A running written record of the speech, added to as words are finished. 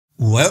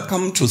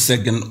Welcome to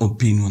Second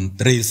Opinion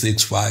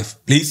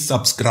 365. Please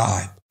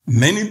subscribe.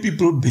 Many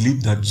people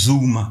believe that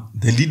Zuma,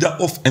 the leader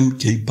of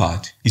MK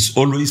Party, is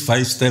always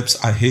 5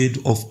 steps ahead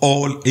of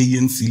all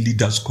ANC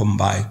leaders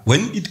combined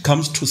when it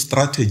comes to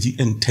strategy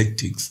and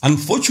tactics.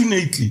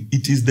 Unfortunately,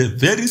 it is the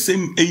very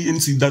same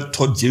ANC that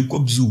taught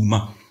Jacob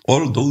Zuma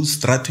all those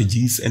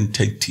strategies and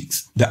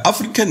tactics. The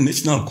African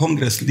National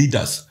Congress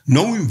leaders,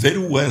 knowing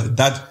very well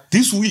that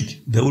this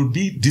week they will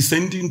be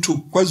descending to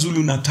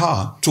Kwa-Zulu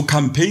Natal to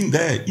campaign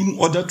there in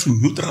order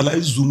to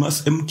neutralize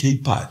Zuma's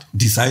MK Party,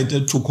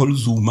 decided to call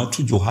Zuma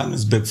to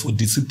Johannesburg for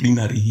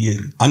disciplinary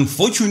hearing.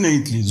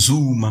 Unfortunately,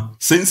 Zuma,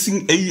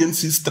 sensing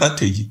ANC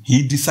strategy,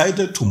 he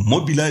decided to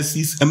mobilize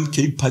his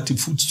MK Party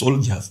foot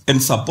soldiers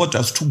and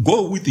supporters to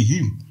go with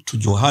him to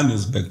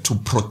Johannesburg to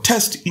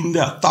protest in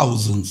their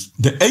thousands.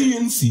 The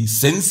ANC,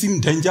 sensing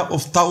danger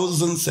of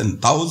thousands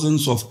and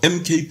thousands of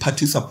MK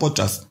Party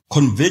supporters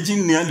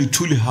converging nearly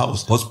Thuli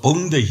House,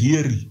 postponed the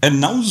hearing.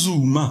 And now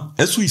Zuma,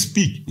 as we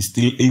speak, is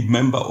still a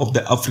member of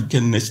the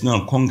African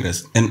National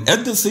Congress and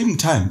at the same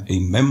time a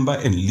member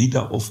and leader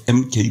of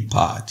MK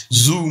Party.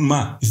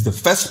 Zuma is the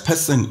first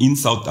person in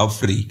South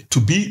Africa to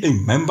be a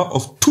member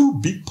of 2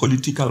 big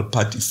political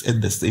parties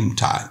at the same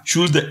time.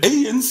 Should the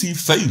ANC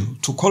fail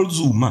to call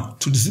Zuma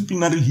to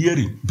disciplinary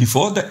hearing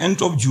before the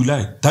end of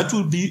July, that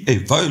will be a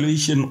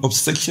violation of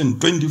Section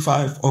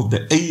 25 of the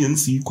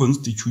ANC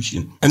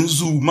Constitution, and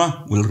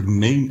Zuma will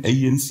remain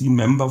ANC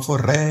member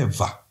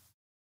forever.